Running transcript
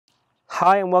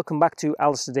Hi and welcome back to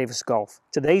Alistair Davies Golf.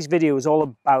 Today's video is all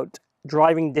about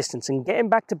driving distance and getting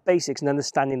back to basics and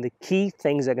understanding the key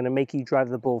things that are going to make you drive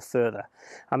the ball further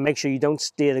and make sure you don't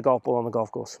steer the golf ball on the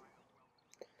golf course.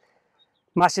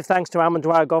 Massive thanks to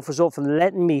Alistair Golf Resort for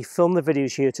letting me film the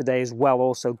videos here today as well.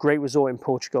 Also, great resort in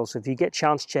Portugal, so if you get a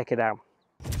chance, check it out.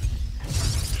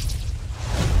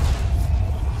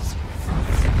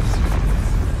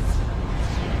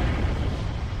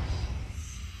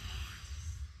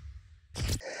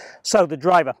 So the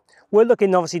driver, we're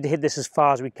looking obviously to hit this as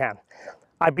far as we can.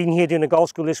 I've been here doing a golf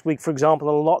school this week, for example,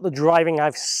 and a lot of the driving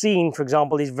I've seen, for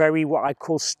example, is very what I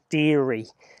call steery.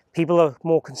 People are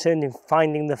more concerned in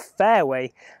finding the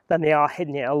fairway than they are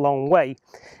hitting it a long way.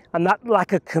 And that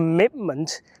lack of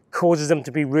commitment causes them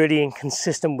to be really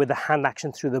inconsistent with the hand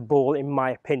action through the ball, in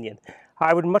my opinion.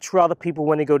 I would much rather people,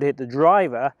 when they go to hit the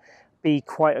driver, be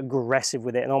quite aggressive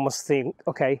with it and almost think,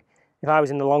 okay, if I was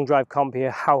in the long drive comp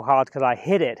here, how hard could I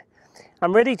hit it?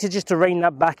 I'm ready to just rein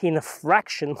that back in a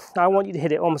fraction. I want you to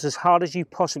hit it almost as hard as you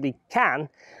possibly can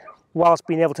whilst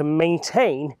being able to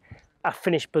maintain a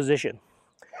finished position.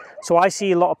 So I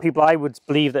see a lot of people, I would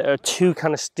believe, that are too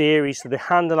kind of steery, so the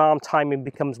hand and arm timing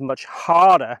becomes much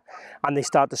harder and they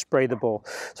start to spray the ball.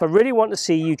 So I really want to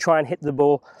see you try and hit the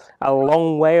ball a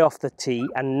long way off the tee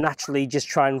and naturally just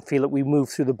try and feel that we move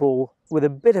through the ball with a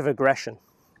bit of aggression.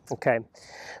 Okay,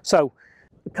 so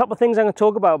a couple of things I'm going to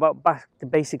talk about back to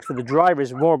basics for the driver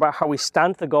is more about how we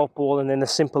stand the golf ball and then a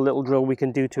simple little drill we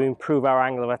can do to improve our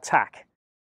angle of attack.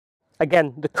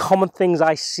 Again, the common things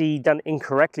I see done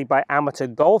incorrectly by amateur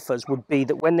golfers would be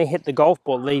that when they hit the golf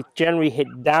ball, they generally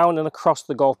hit down and across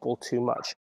the golf ball too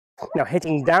much. Now,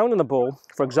 hitting down on the ball,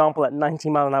 for example, at 90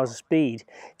 mph speed,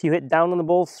 if you hit down on the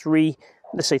ball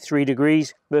let's say 3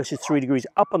 degrees versus 3 degrees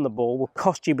up on the ball, will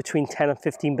cost you between 10 and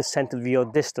 15% of your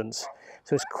distance.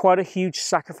 So it's quite a huge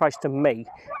sacrifice to make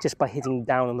just by hitting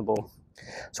down on the ball.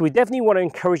 So we definitely want to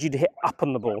encourage you to hit up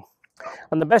on the ball.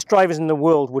 And the best drivers in the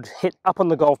world would hit up on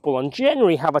the golf ball and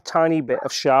generally have a tiny bit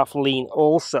of shaft lean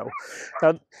also.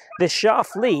 Now, this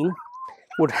shaft lean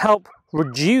would help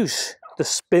reduce the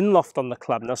spin loft on the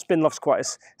club. Now, spin loft's quite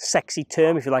a sexy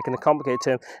term, if you like, and a complicated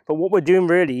term, but what we're doing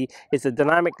really is the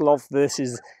dynamic loft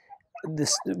versus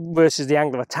the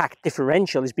angle of attack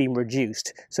differential is being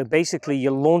reduced. So basically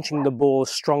you're launching the ball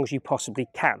as strong as you possibly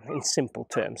can, in simple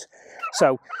terms.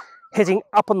 So hitting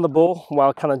up on the ball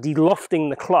while kind of de-lofting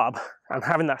the club and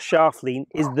having that shaft lean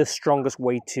is the strongest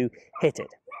way to hit it.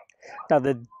 Now,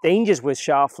 the dangers with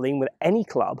shaft lean with any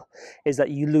club is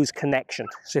that you lose connection.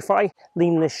 So if I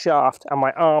lean this shaft and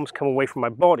my arms come away from my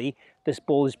body, this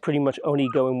ball is pretty much only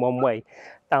going one way,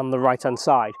 down the right-hand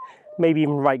side. Maybe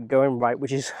even right going right,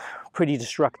 which is pretty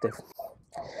destructive.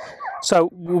 So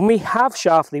when we have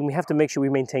shaft lean, we have to make sure we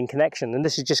maintain connection. And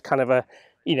this is just kind of a,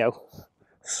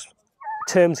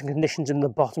 terms and conditions in the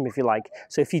bottom, if you like.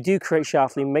 So if you do create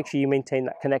shaft lean, make sure you maintain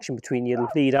that connection between your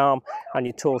lead arm and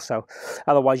your torso.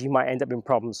 Otherwise, you might end up in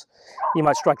problems. You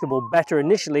might strike the ball better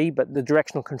initially, but the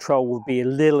directional control will be a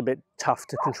little bit tough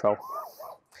to control.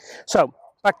 So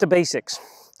back to basics.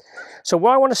 So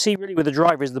what I want to see really with the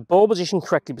driver is the ball position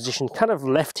correctly positioned, kind of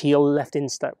left heel, left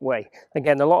instep way.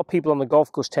 Again, a lot of people on the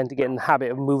golf course tend to get in the habit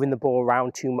of moving the ball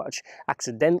around too much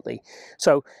accidentally.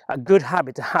 So a good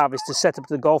habit to have is to set up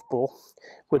the golf ball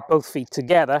with both feet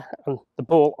together and the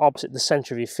ball opposite the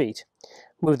center of your feet.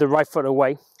 Move the right foot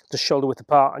away to shoulder width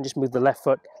apart and just move the left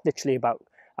foot literally about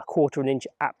 1/4 inch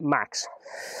at max.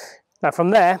 Now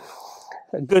from there,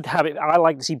 a good habit I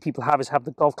like to see people have is have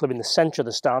the golf club in the center of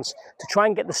the stance to try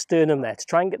and get the sternum there, to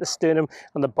try and get the sternum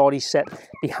and the body set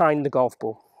behind the golf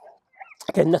ball.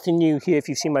 Again, nothing new here if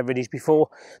you've seen my videos before.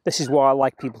 This is what I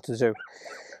like people to do.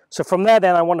 So from there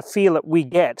then I want to feel that we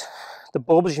get the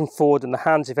ball position forward and the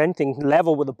hands, if anything,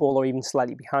 level with the ball or even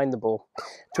slightly behind the ball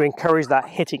to encourage that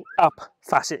hitting up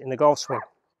facet in the golf swing.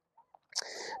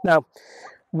 Now,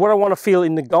 what I want to feel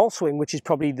in the golf swing, which is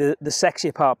probably the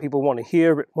sexier part people want to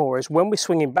hear a bit more, is when we're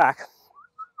swinging back,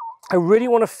 I really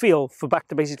want to feel, for back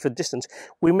to basics for distance,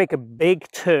 we make a big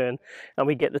turn and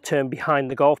we get the turn behind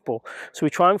the golf ball. So we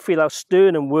try and feel our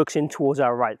sternum works in towards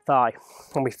our right thigh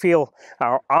and we feel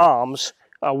our arms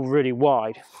are really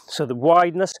wide. So the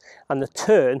wideness and the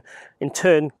turn, in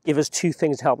turn, give us two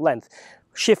things to help length.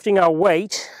 Shifting our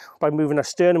weight by moving our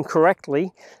sternum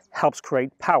correctly helps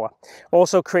create power.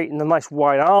 Also, creating a nice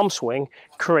wide arm swing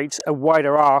creates a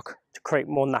wider arc to create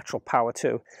more natural power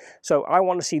too. So I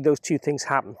want to see those two things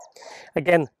happen.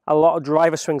 Again, a lot of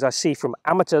driver swings I see from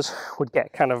amateurs would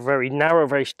get kind of very narrow,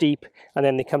 very steep, and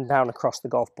then they come down across the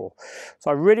golf ball.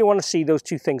 So I really want to see those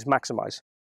two things maximize.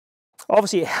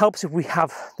 Obviously, it helps if we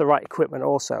have the right equipment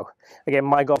also. Again,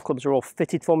 my golf clubs are all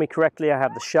fitted for me correctly. I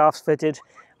have the shafts fitted.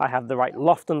 I have the right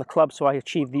loft on the club, so I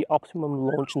achieve the optimum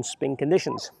launch and spin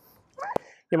conditions.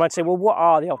 You might say, well, what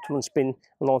are the optimum spin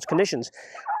and launch conditions?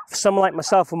 For someone like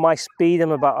myself, with my speed,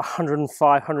 I'm about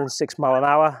 105, 106 mile an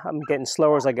hour. I'm getting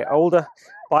slower as I get older,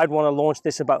 but I'd want to launch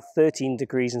this about 13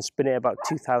 degrees and spin it about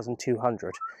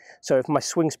 2,200. So if my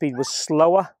swing speed was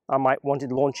slower, I might want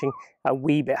it launching a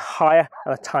wee bit higher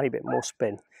and a tiny bit more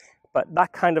spin. But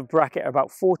that kind of bracket,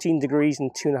 about 14 degrees and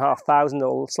 2,500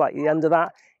 or slightly under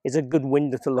that, is a good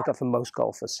window to look at for most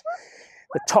golfers.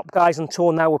 The top guys on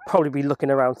tour now will probably be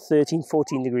looking around 13,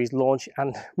 14 degrees launch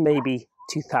and maybe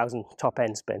 2,000 top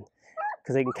end spin,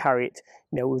 because they can carry it,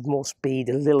 with more speed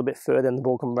a little bit further and the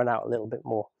ball can run out a little bit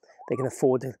more. They can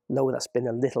afford to lower that spin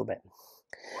a little bit.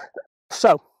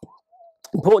 So,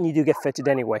 important you do get fitted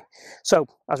anyway. So,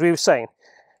 as we were saying,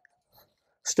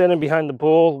 sternum behind the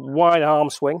ball, wide arm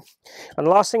swing. And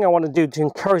the last thing I want to do to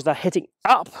encourage that hitting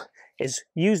up is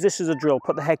use this as a drill.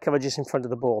 Put the head cover just in front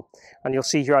of the ball. And you'll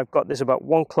see here I've got this about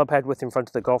 1 club head width in front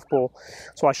of the golf ball.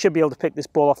 So I should be able to pick this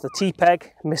ball off the tee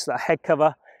peg, miss that head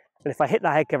cover. And if I hit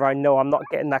that head cover, I know I'm not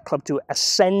getting that club to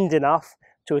ascend enough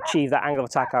to achieve that angle of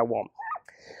attack I want.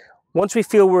 Once we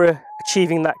feel we're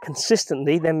achieving that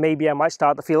consistently, then maybe I might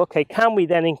start to feel, okay, can we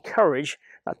then encourage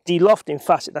that de-lofting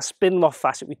facet, that spin loft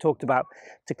facet we talked about,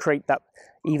 to create that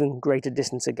even greater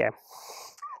distance again.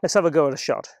 Let's have a go at a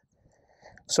shot.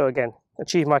 So again,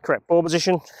 achieve my correct ball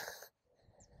position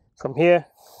from here.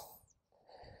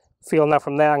 Feel now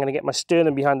from there, I'm going to get my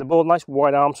sternum behind the ball, nice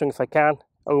wide arm swing if I can,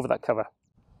 over that cover.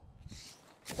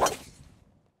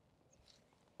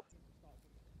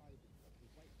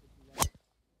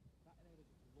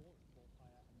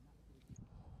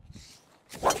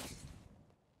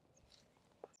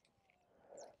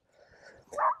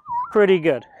 Pretty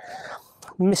good.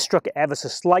 Misstruck it ever so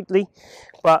slightly,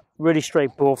 but really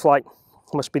straight ball flight.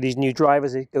 Must be these new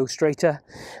drivers, they go straighter.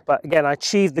 But again, I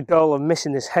achieved the goal of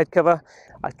missing this head cover.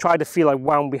 I tried to feel I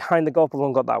wound behind the golf ball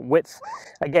and got that width.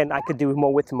 Again, I could do with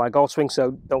more width in my golf swing,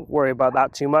 so don't worry about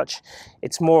that too much.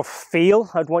 It's more feel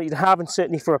I'd want you to have, and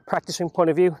certainly for a practice swing point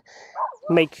of view,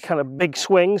 make kind of big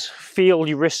swings, feel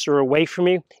your wrists are away from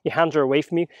you, your hands are away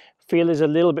from you, feel is a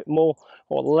little bit more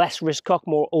or less wrist cock,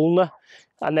 more ulnar,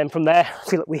 and then from there,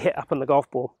 feel like we hit up on the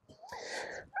golf ball.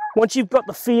 Once you've got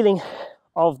the feeling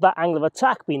of that angle of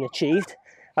attack being achieved,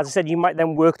 as I said, you might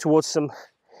then work towards some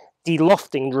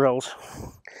de-lofting drills.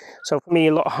 So for me,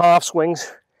 a lot of half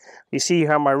swings, you see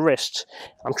how my wrists,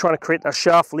 I'm trying to create that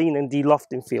shaft lean and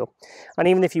de-lofting feel. And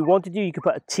even if you wanted to, you could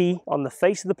put a T on the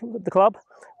face of the club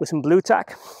with some blue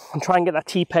tack and try and get that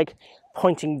T peg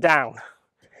pointing down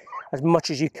as much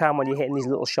as you can when you're hitting these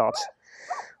little shots.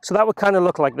 So that would kind of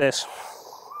look like this.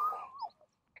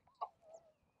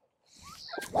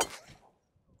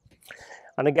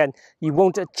 And again, you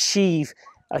won't achieve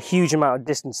a huge amount of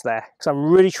distance there, because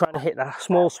I'm really trying to hit that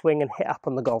small swing and hit up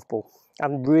on the golf ball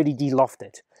and really de-loft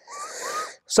it.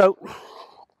 So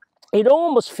it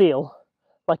almost feels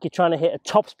like you're trying to hit a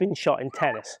topspin shot in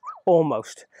tennis,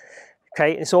 almost.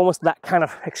 Okay, it's almost that kind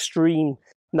of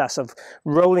extremeness of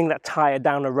rolling that tire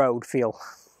down a road feel.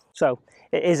 So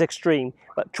it is extreme,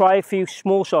 but try a few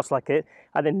small shots like it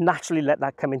and then naturally let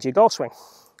that come into your golf swing.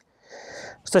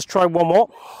 So let's try one more.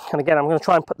 And again, I'm going to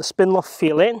try and put the spin loft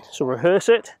feel in, so rehearse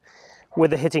it with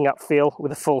the hitting up feel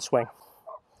with a full swing.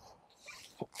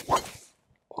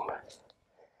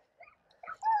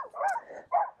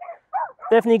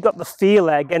 Definitely got the feel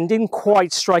there. Again, didn't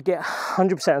quite strike it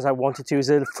 100% as I wanted to. It was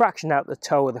a fraction out the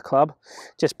toe of the club,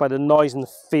 just by the noise and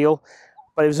the feel.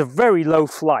 But it was a very low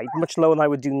flight, much lower than I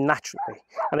would do naturally.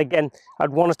 And again, I'd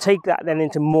want to take that then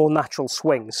into more natural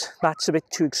swings. That's a bit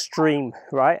too extreme,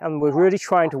 right? And we're really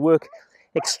trying to work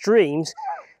extremes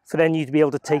for then you to be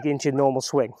able to take it into your normal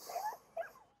swing.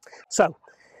 So,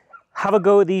 have a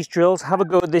go at these drills, have a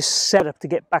go at this setup to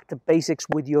get back to basics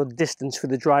with your distance for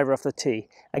the driver off the tee.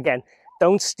 Again,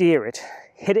 don't steer it,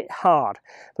 hit it hard,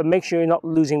 but make sure you're not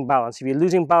losing balance. If you're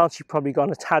losing balance, you've probably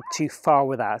gone a tad too far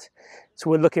with that. So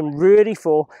we're looking really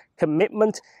for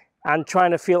commitment and trying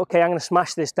to feel, okay, I'm going to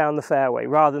smash this down the fairway,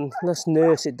 rather than let's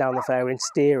nurse it down the fairway and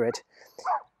steer it.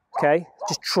 Okay,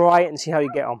 just try it and see how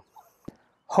you get on.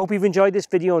 Hope you've enjoyed this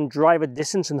video on driver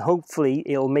distance, and hopefully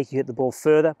it'll make you hit the ball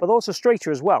further, but also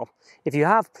straighter as well. If you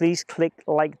have, please click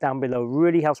like down below. It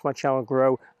really helps my channel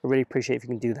grow. I really appreciate if you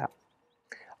can do that.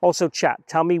 Also chat,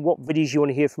 tell me what videos you want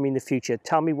to hear from me in the future.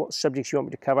 Tell me what subjects you want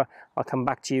me to cover. I'll come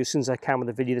back to you as soon as I can with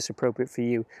a video that's appropriate for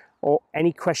you. Or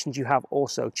any questions you have,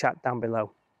 also chat down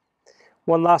below.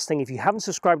 One last thing, if you haven't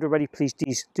subscribed already, please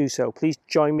do so. Please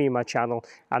join me in my channel,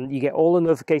 and you get all the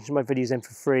notifications of my videos in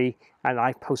for free, and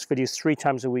I post videos 3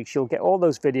 times a week. So you'll get all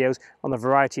those videos on a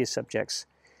variety of subjects.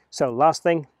 So last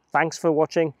thing, thanks for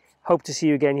watching. Hope to see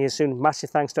you again here soon.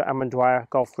 Massive thanks to Amman Dwyer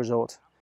Golf Resort.